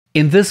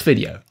In this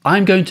video,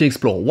 I'm going to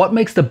explore what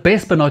makes the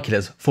best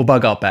binoculars for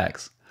bug out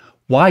bags,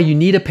 why you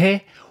need a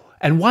pair,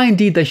 and why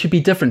indeed they should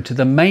be different to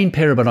the main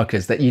pair of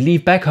binoculars that you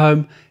leave back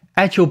home,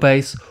 at your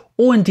base,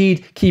 or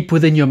indeed keep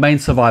within your main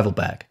survival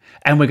bag.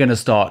 And we're going to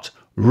start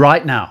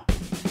right now.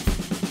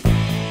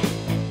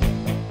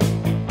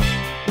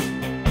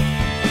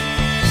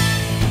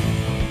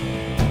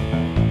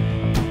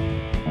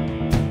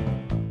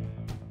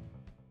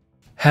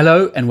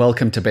 Hello and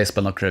welcome to Best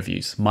Binocular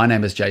Reviews. My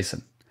name is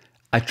Jason.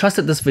 I trust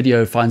that this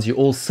video finds you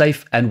all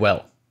safe and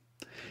well.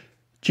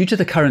 Due to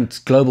the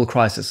current global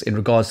crisis in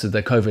regards to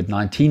the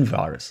COVID-19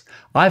 virus,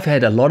 I've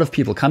had a lot of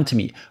people come to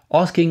me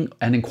asking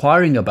and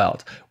inquiring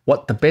about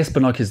what the best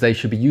binoculars they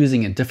should be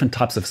using in different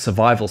types of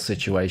survival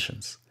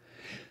situations.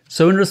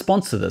 So in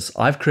response to this,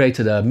 I've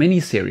created a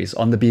mini-series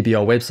on the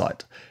BBR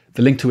website,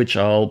 the link to which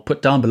I'll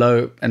put down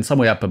below and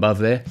somewhere up above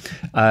there.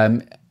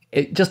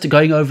 Just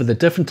going over the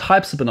different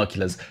types of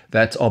binoculars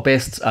that are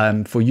best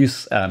for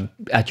use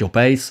at your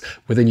base,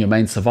 within your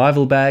main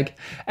survival bag.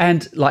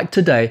 And like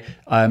today,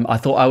 I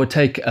thought I would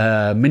take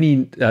a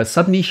mini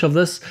sub-niche of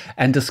this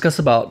and discuss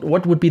about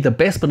what would be the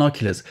best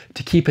binoculars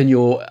to keep in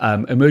your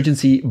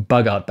emergency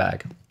bug out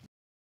bag.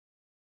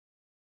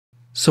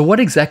 So what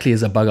exactly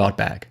is a bug out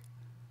bag?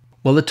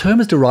 Well, the term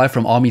is derived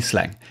from army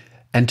slang,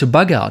 and to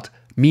bug out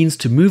means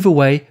to move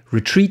away,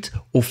 retreat,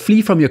 or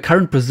flee from your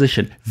current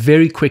position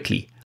very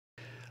quickly.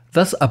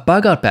 Thus, a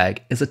bug out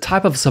bag is a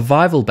type of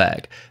survival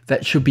bag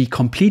that should be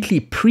completely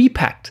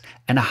pre-packed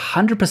and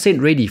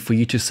 100% ready for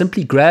you to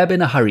simply grab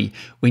in a hurry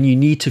when you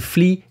need to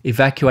flee,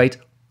 evacuate,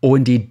 or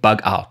indeed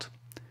bug out.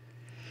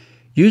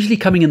 Usually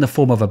coming in the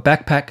form of a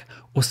backpack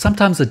or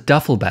sometimes a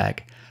duffel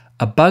bag,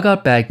 a bug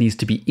out bag needs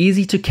to be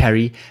easy to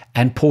carry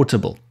and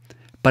portable.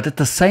 But at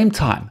the same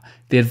time,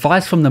 the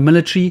advice from the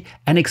military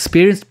and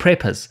experienced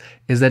preppers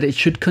is that it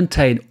should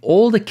contain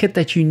all the kit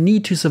that you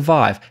need to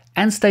survive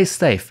and stay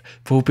safe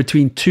for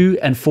between 2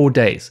 and 4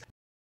 days.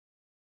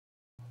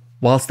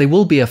 Whilst there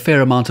will be a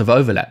fair amount of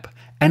overlap,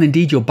 and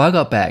indeed your bug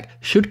out bag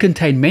should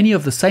contain many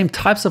of the same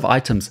types of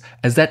items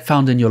as that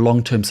found in your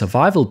long-term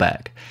survival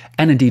bag,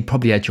 and indeed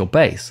probably at your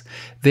base,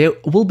 there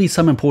will be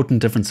some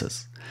important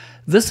differences.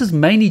 This is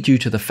mainly due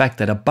to the fact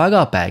that a bug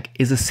out bag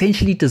is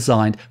essentially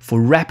designed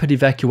for rapid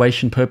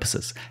evacuation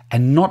purposes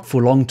and not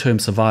for long-term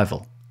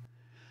survival.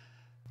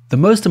 The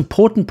most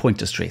important point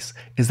to stress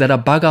is that a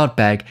bug out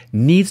bag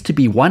needs to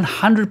be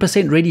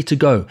 100% ready to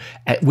go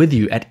with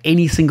you at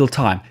any single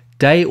time,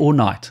 day or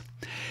night.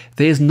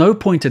 There is no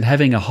point in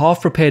having a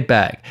half-prepared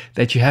bag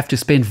that you have to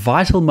spend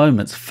vital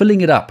moments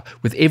filling it up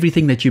with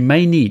everything that you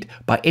may need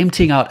by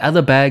emptying out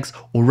other bags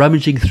or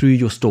rummaging through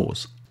your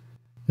stores.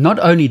 Not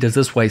only does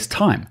this waste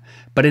time,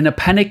 but in a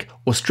panic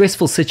or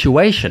stressful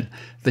situation,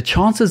 the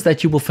chances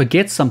that you will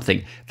forget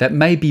something that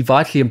may be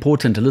vitally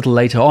important a little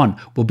later on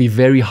will be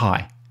very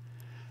high.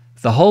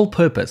 The whole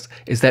purpose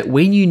is that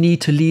when you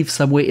need to leave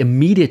somewhere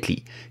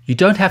immediately, you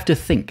don't have to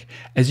think,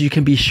 as you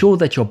can be sure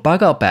that your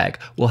bug out bag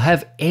will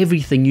have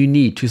everything you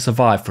need to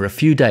survive for a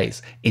few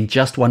days in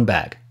just one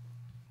bag.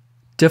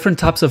 Different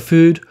types of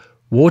food,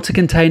 water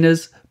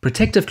containers,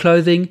 protective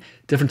clothing,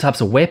 different types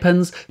of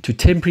weapons to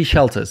temporary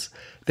shelters.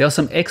 There are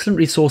some excellent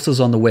resources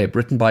on the web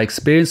written by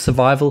experienced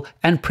survival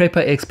and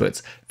prepper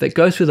experts that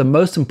go through the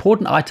most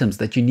important items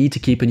that you need to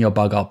keep in your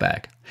bug out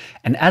bag.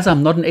 And as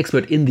I'm not an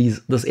expert in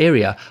this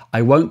area,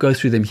 I won't go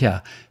through them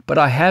here, but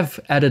I have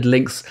added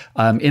links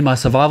in my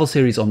survival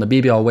series on the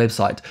BBR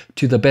website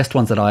to the best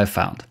ones that I have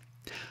found.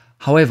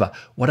 However,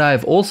 what I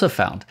have also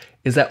found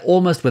is that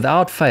almost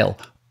without fail,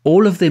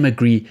 all of them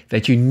agree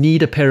that you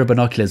need a pair of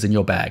binoculars in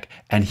your bag,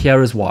 and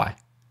here is why.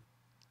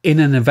 In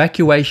an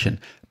evacuation,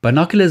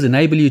 binoculars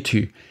enable you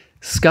to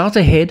scout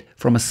ahead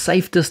from a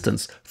safe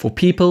distance for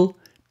people,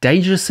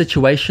 dangerous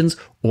situations,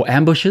 or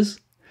ambushes.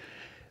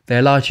 They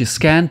allow you to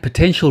scan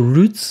potential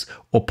routes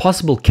or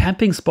possible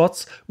camping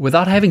spots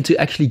without having to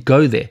actually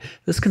go there.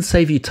 This can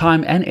save you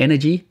time and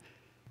energy.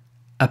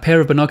 A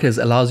pair of binoculars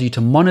allows you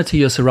to monitor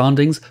your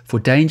surroundings for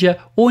danger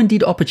or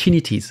indeed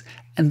opportunities,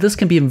 and this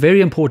can be very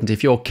important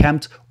if you're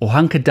camped or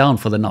hunkered down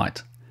for the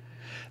night.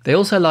 They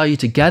also allow you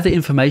to gather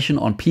information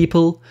on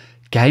people,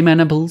 game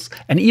animals,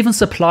 and even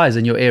supplies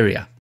in your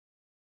area.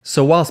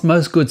 So whilst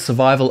most good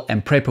survival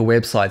and prepper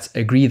websites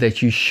agree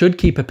that you should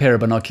keep a pair of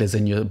binoculars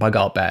in your bug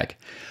out bag,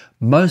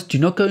 most do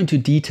not go into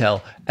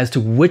detail as to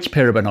which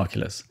pair of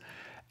binoculars.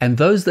 And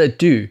those that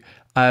do,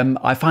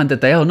 I find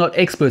that they are not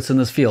experts in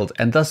this field,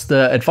 and thus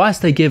the advice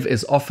they give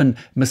is often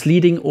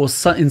misleading or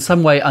in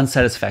some way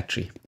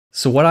unsatisfactory.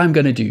 So what I'm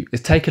going to do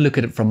is take a look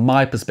at it from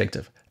my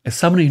perspective, as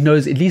someone who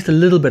knows at least a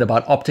little bit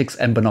about optics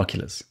and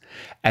binoculars,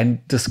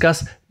 and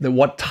discuss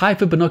what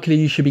type of binocular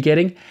you should be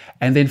getting,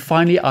 and then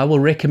finally I will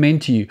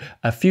recommend to you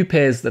a few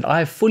pairs that I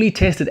have fully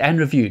tested and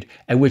reviewed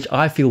and which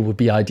I feel would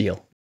be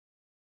ideal.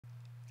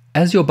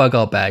 As your bug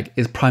out bag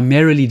is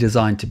primarily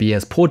designed to be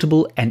as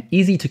portable and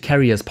easy to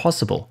carry as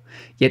possible,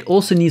 yet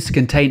also needs to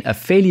contain a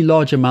fairly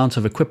large amount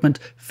of equipment,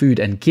 food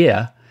and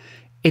gear,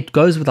 it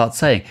goes without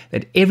saying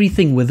that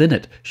everything within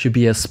it should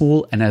be as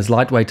small and as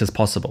lightweight as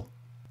possible.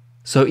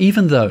 So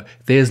even though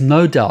there is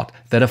no doubt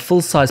that a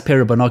full-size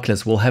pair of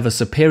binoculars will have a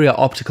superior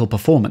optical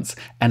performance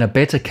and a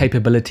better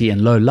capability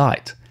in low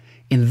light,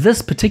 in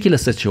this particular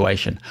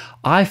situation,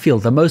 I feel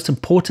the most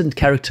important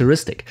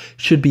characteristic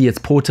should be its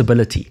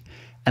portability,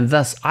 and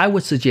thus I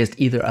would suggest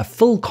either a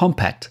full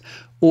compact,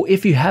 or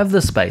if you have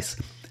the space,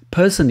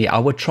 personally I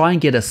would try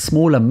and get a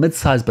smaller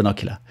mid-size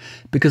binocular,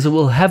 because it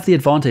will have the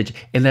advantage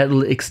in that it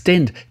will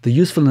extend the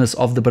usefulness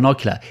of the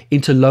binocular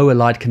into lower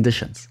light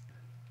conditions.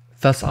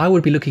 Thus, I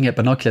would be looking at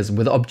binoculars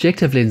with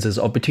objective lenses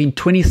of between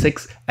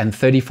 26 and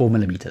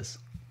 34mm.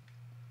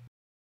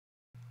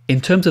 In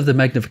terms of the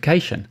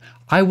magnification,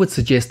 I would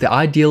suggest the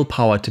ideal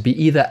power to be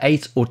either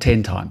 8 or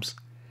 10 times.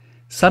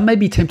 Some may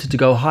be tempted to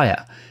go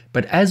higher,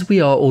 but as we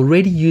are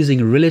already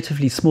using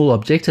relatively small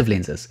objective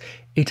lenses,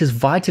 it is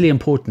vitally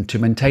important to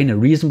maintain a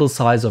reasonable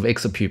size of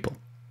exit pupil,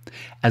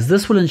 as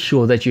this will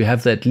ensure that you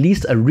have at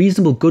least a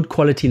reasonable good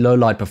quality low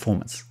light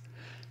performance.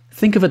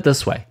 Think of it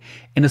this way,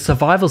 in a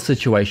survival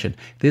situation,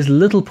 there's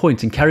little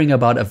point in carrying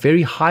about a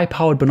very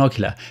high-powered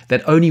binocular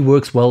that only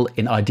works well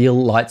in ideal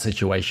light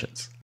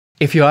situations.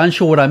 If you're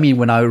unsure what I mean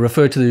when I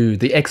refer to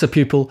the exit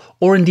pupil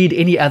or indeed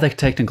any other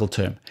technical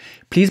term,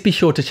 please be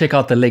sure to check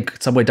out the link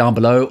somewhere down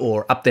below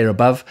or up there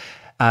above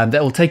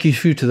that will take you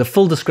through to the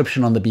full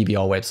description on the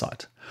BBR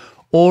website.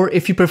 Or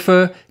if you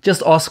prefer,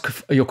 just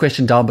ask your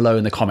question down below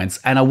in the comments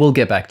and I will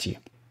get back to you.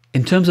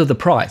 In terms of the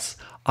price,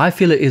 I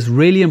feel it is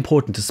really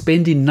important to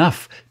spend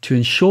enough to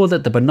ensure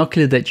that the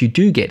binocular that you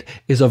do get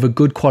is of a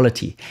good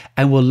quality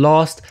and will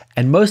last,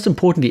 and most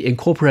importantly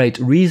incorporate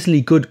reasonably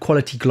good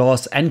quality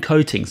glass and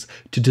coatings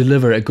to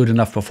deliver a good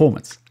enough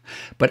performance.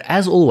 But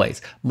as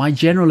always, my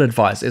general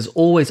advice is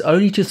always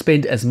only to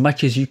spend as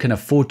much as you can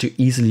afford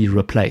to easily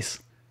replace.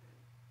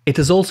 It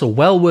is also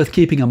well worth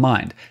keeping in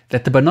mind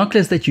that the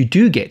binoculars that you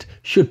do get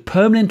should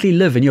permanently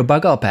live in your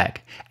bug out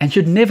bag and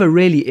should never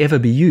really ever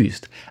be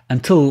used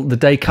until the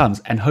day comes,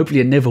 and hopefully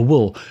it never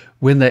will,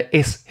 when the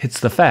S hits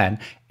the fan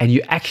and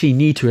you actually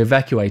need to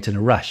evacuate in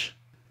a rush.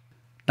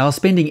 Now,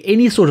 spending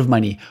any sort of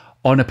money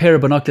on a pair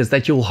of binoculars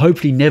that you'll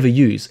hopefully never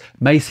use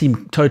may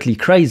seem totally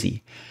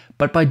crazy,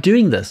 but by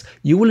doing this,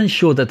 you will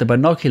ensure that the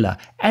binocular,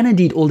 and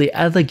indeed all the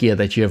other gear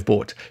that you have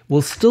bought,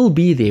 will still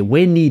be there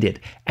when needed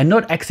and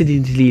not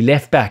accidentally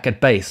left back at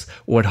base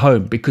or at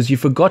home because you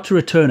forgot to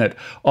return it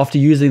after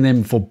using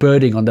them for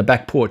birding on the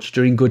back porch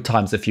during good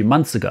times a few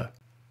months ago.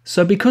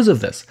 So because of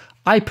this,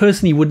 I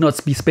personally would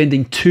not be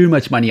spending too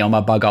much money on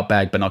my bug out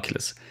bag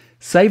binoculars.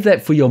 Save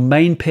that for your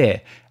main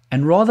pair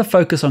and rather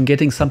focus on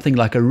getting something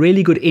like a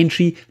really good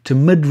entry to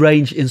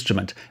mid-range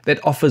instrument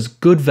that offers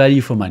good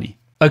value for money.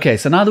 Okay,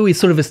 so now that we've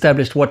sort of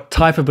established what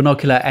type of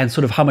binocular and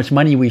sort of how much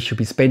money we should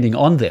be spending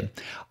on them,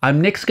 I'm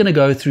next going to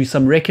go through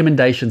some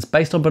recommendations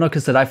based on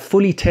binoculars that I've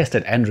fully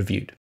tested and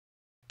reviewed.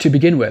 To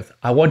begin with,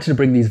 I wanted to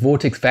bring these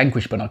Vortex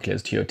Vanquish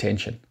binoculars to your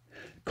attention.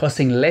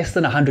 Costing less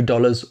than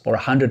 $100 or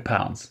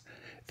 £100,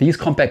 these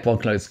compact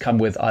binoculars come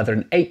with either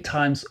an 8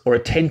 times or a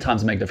 10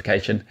 times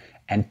magnification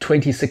and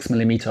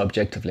 26mm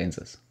objective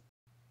lenses.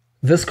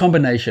 This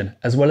combination,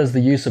 as well as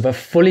the use of a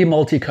fully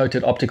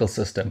multi-coated optical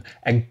system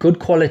and good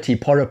quality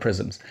poro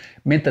prisms,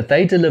 meant that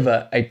they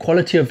deliver a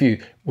quality of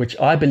view which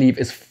I believe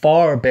is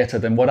far better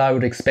than what I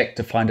would expect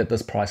to find at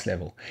this price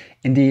level.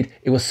 Indeed,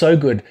 it was so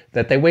good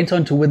that they went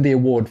on to win the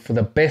award for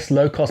the best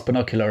low-cost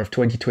binocular of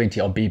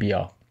 2020 on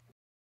BBR.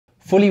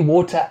 Fully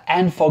water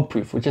and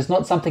fog-proof, which is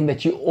not something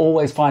that you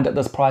always find at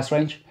this price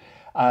range.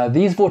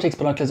 These Vortex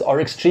binoculars are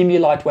extremely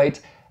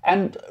lightweight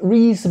and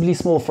reasonably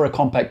small for a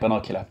compact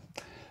binocular.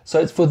 So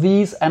it's for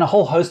these and a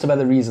whole host of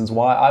other reasons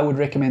why I would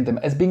recommend them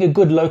as being a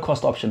good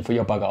low-cost option for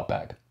your bug out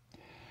bag.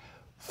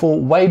 For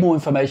way more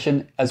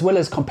information, as well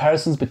as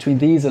comparisons between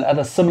these and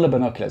other similar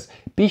binoculars,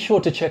 be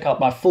sure to check out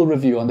my full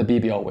review on the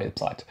BBR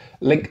website,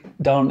 link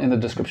down in the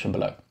description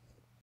below.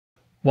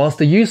 Whilst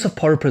the use of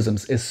poro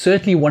prisms is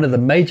certainly one of the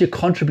major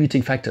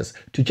contributing factors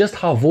to just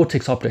how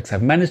Vortex optics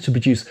have managed to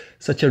produce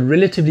such a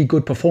relatively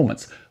good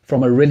performance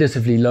from a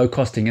relatively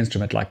low-costing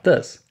instrument like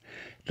this,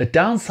 the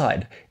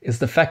downside is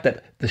the fact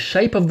that the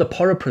shape of the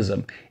poro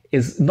prism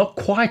is not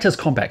quite as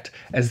compact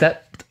as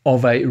that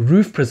of a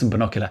roof prism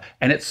binocular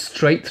and its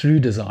straight through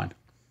design.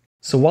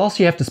 So whilst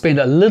you have to spend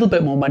a little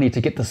bit more money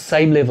to get the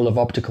same level of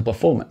optical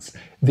performance,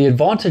 the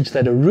advantage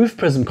that a roof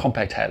prism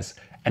compact has,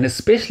 and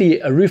especially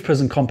a roof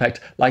prism compact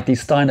like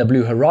these Steiner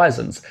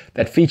BluHorizons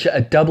that feature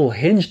a double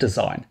hinge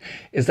design,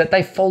 is that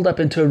they fold up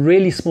into a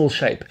really small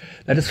shape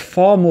that is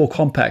far more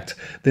compact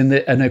than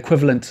an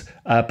equivalent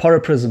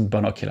poro prism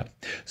binocular.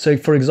 So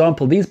for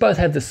example, these both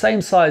have the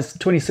same size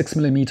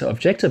 26mm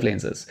objective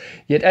lenses,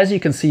 yet as you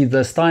can see,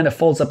 the Steiner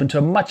folds up into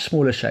a much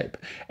smaller shape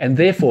and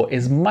therefore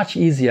is much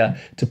easier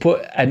to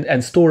put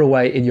and store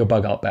away in your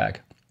bug out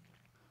bag.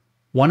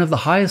 One of the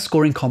highest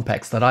scoring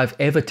compacts that I've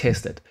ever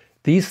tested,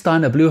 these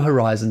Steiner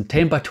BluHorizon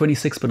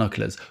 10x26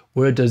 binoculars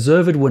were a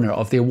deserved winner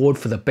of the award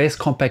for the best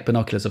compact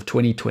binoculars of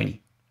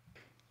 2020.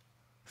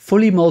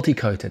 Fully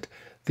multi-coated,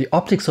 the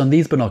optics on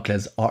these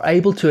binoculars are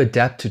able to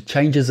adapt to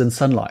changes in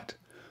sunlight.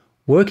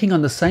 Working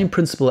on the same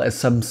principle as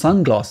some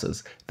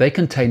sunglasses, they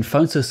contain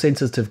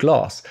photosensitive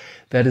glass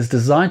that is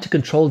designed to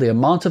control the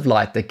amount of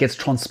light that gets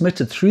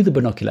transmitted through the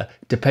binocular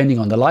depending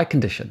on the light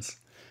conditions.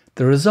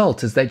 The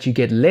result is that you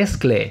get less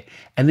glare,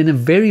 and in a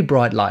very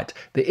bright light,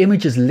 the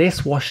image is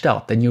less washed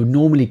out than you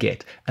normally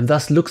get and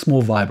thus looks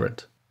more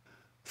vibrant.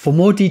 For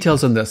more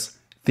details on this,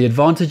 the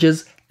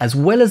advantages as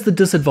well as the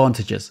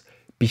disadvantages,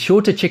 be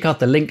sure to check out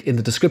the link in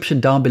the description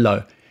down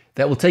below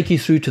that will take you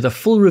through to the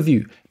full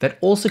review that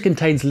also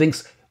contains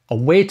links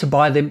on where to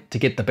buy them to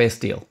get the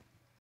best deal.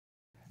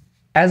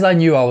 As I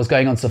knew I was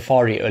going on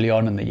safari early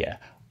on in the year,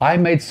 I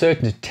made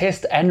certain to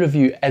test and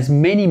review as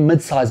many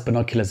mid-sized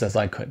binoculars as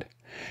I could.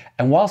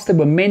 And whilst there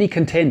were many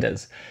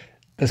contenders,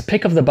 this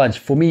pick of the bunch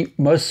for me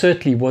most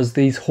certainly was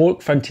these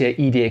Hawke Frontier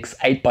EDX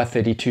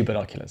 8x32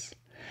 binoculars.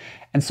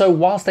 And so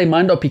whilst they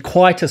might not be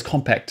quite as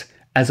compact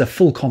as a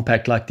full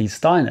compact like these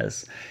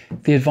Steiners,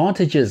 the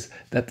advantage is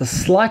that the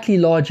slightly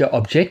larger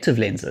objective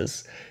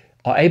lenses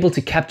are able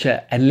to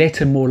capture and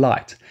let in more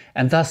light,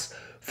 and thus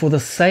for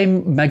the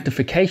same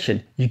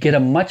magnification you get a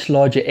much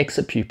larger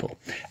exit pupil,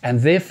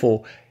 and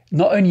therefore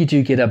not only do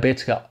you get a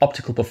better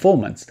optical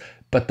performance,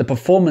 but the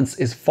performance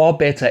is far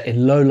better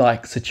in low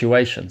light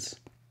situations.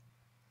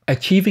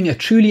 Achieving a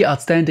truly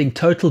outstanding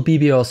total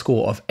BBR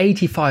score of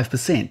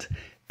 85%,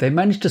 they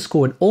managed to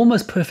score an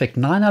almost perfect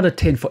 9 out of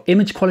 10 for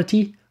image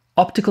quality,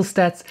 optical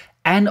stats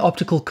and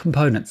optical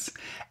components,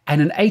 and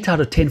an 8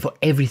 out of 10 for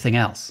everything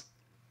else.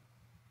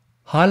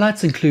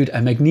 Highlights include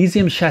a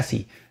magnesium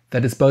chassis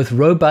that is both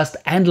robust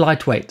and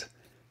lightweight,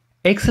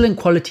 excellent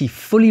quality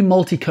fully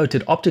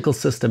multi-coated optical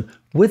system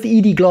with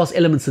ED glass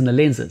elements in the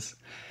lenses,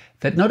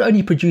 that not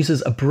only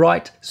produces a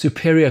bright,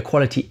 superior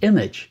quality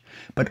image,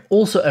 but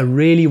also a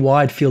really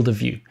wide field of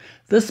view.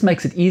 This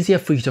makes it easier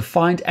for you to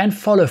find and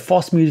follow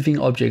fast-moving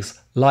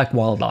objects like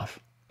wildlife.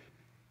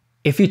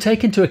 If you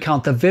take into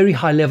account the very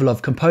high level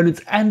of components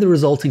and the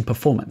resulting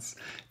performance,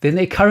 then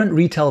their current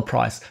retail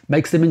price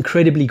makes them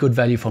incredibly good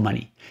value for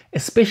money,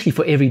 especially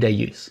for everyday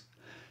use.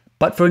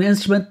 But for an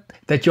instrument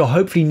that you're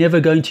hopefully never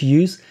going to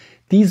use,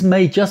 these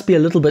may just be a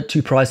little bit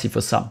too pricey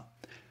for some.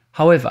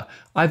 However,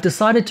 I've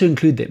decided to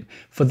include them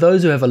for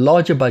those who have a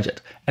larger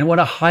budget and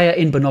want a higher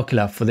end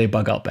binocular for their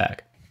bug out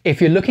bag. If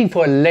you're looking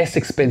for a less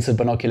expensive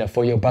binocular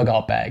for your bug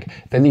out bag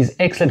than these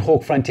excellent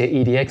Hawke Frontier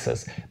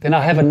EDXs, then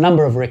I have a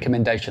number of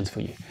recommendations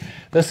for you.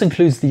 This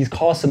includes these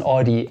Carson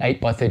RD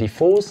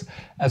 8x34s,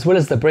 as well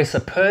as the Bresser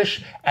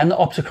Pirsch and the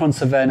Opticron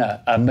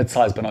Savanna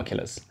mid-size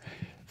binoculars.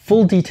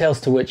 Full details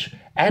to which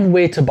and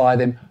where to buy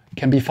them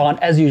can be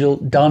found as usual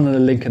down in the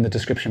link in the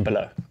description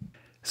below.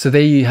 So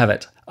there you have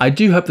it. I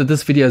do hope that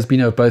this video has been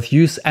of both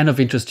use and of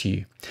interest to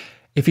you.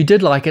 If you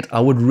did like it,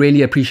 I would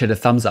really appreciate a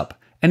thumbs up.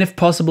 And if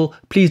possible,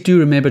 please do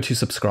remember to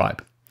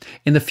subscribe.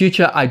 In the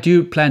future, I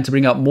do plan to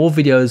bring out more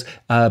videos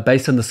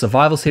based on the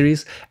survival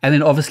series. And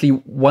then obviously,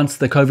 once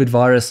the COVID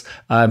virus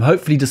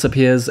hopefully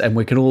disappears and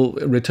we can all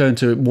return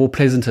to more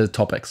pleasanter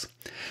topics.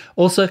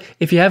 Also,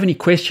 if you have any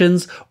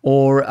questions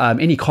or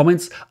any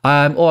comments,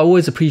 I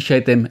always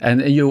appreciate them.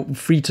 And you're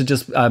free to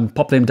just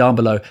pop them down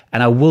below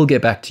and I will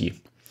get back to you.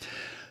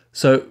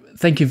 So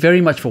thank you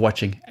very much for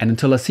watching. And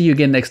until I see you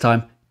again next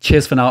time,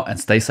 cheers for now and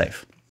stay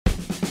safe.